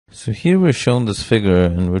So here we're shown this figure,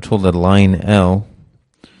 and we're told that line L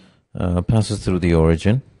passes through the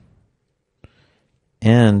origin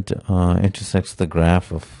and intersects the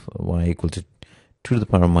graph of y equal to 2 to the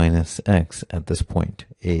power minus x at this point.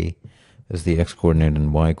 A is the x-coordinate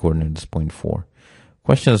and y-coordinate is 0.4.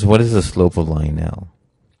 Question is, what is the slope of line L?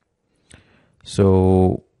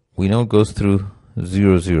 So we know it goes through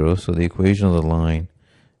 0, 0, so the equation of the line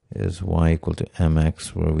is y equal to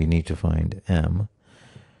mx, where we need to find m.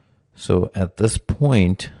 So at this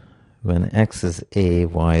point, when x is a,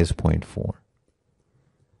 y is 0.4.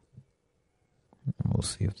 We'll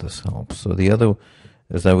see if this helps. So the other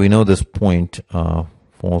is that we know this point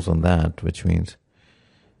falls on that, which means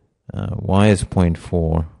y is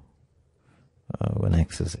 0.4 when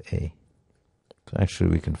x is a. So actually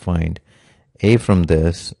we can find a from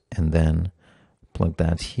this and then plug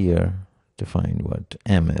that here to find what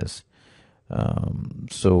m is.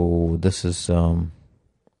 So this is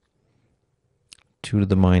 2 to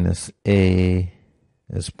the minus a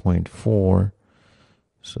is 0.4.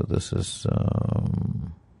 So this is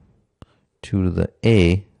 2 to the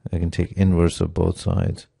a. I can take inverse of both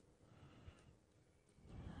sides.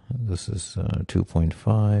 This is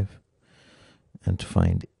 2.5. And to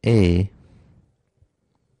find a,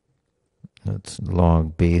 that's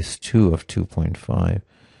log base 2 of 2.5,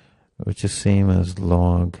 which is same as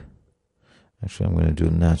log, actually I'm going to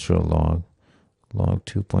do natural log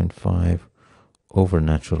 2.5 over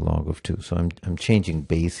natural log of 2. So I'm changing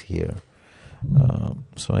base here.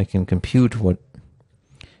 So I can compute what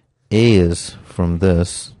a is from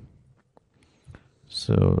this.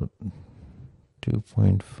 So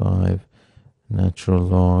 2.5 natural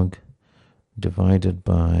log divided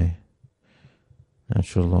by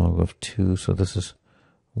natural log of 2. So this is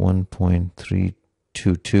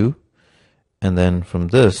 1.322. And then from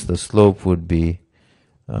this, the slope would be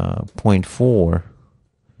 0.4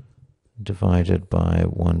 divided by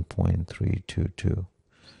 1.322.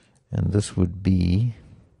 And this would be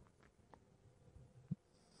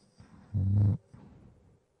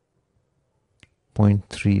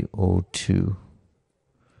 0.302.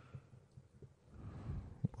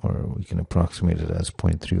 Or we can approximate it as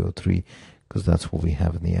 0.303 because that's what we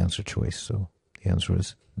have in the answer choice. So the answer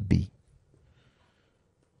is B.